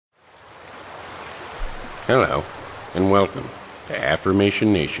Hello, and welcome to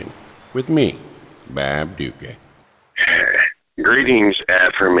Affirmation Nation with me, Bob Duca. Greetings,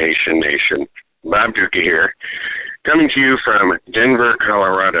 Affirmation Nation. Bob Duca here, coming to you from Denver,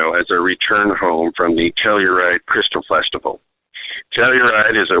 Colorado as a return home from the Telluride Crystal Festival.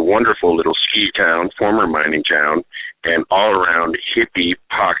 Telluride is a wonderful little ski town, former mining town, and all-around hippie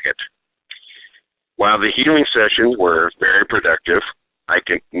pocket. While the healing sessions were very productive, I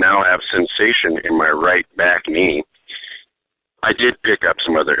can now have sensation in my right back knee. I did pick up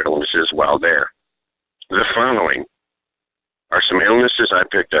some other illnesses while there. The following are some illnesses I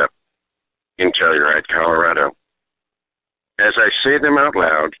picked up in Telluride, Colorado. As I say them out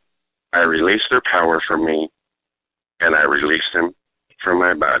loud, I release their power from me, and I release them from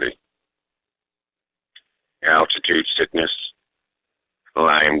my body. Altitude sickness,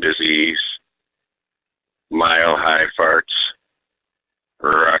 Lyme disease, mile-high farts,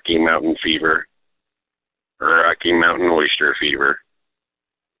 Rocky Mountain fever, Rocky Mountain oyster fever,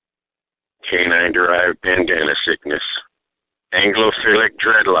 canine-derived bandana sickness, anglophilic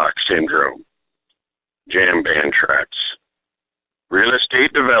dreadlock syndrome, jam band traps, real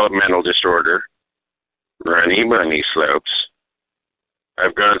estate developmental disorder, runny bunny slopes.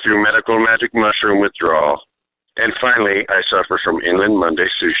 I've gone through medical magic mushroom withdrawal, and finally, I suffer from Inland Monday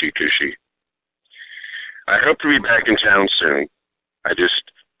sushi tushy. I hope to be back in town soon. I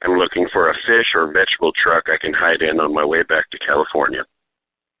just am looking for a fish or vegetable truck I can hide in on my way back to California.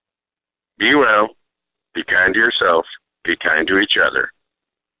 Be well, be kind to yourself, be kind to each other.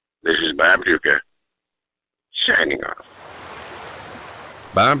 This is Bob Duca, signing off.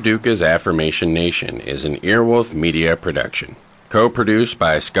 Bob Duca's Affirmation Nation is an Earwolf Media production, co-produced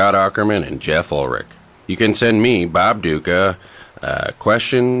by Scott Ackerman and Jeff Ulrich. You can send me, Bob Duca, a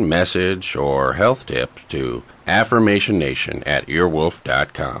question, message, or health tip to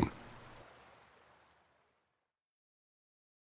affirmationnation@earwolf.com.